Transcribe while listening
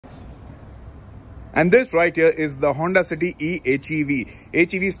And this right here is the Honda City HEV.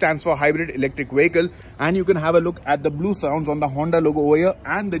 HEV stands for Hybrid Electric Vehicle. And you can have a look at the blue surrounds on the Honda logo over here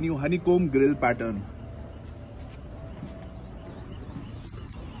and the new honeycomb grille pattern.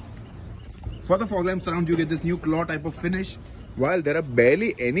 For the fog lamp surrounds, you get this new claw type of finish. While there are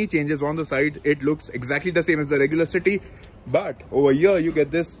barely any changes on the side, it looks exactly the same as the regular City. But over here, you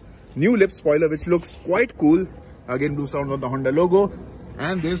get this new lip spoiler, which looks quite cool. Again, blue surrounds on the Honda logo.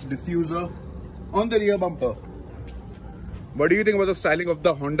 And this diffuser on the rear bumper. What do you think about the styling of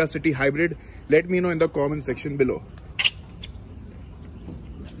the Honda City Hybrid? Let me know in the comment section below.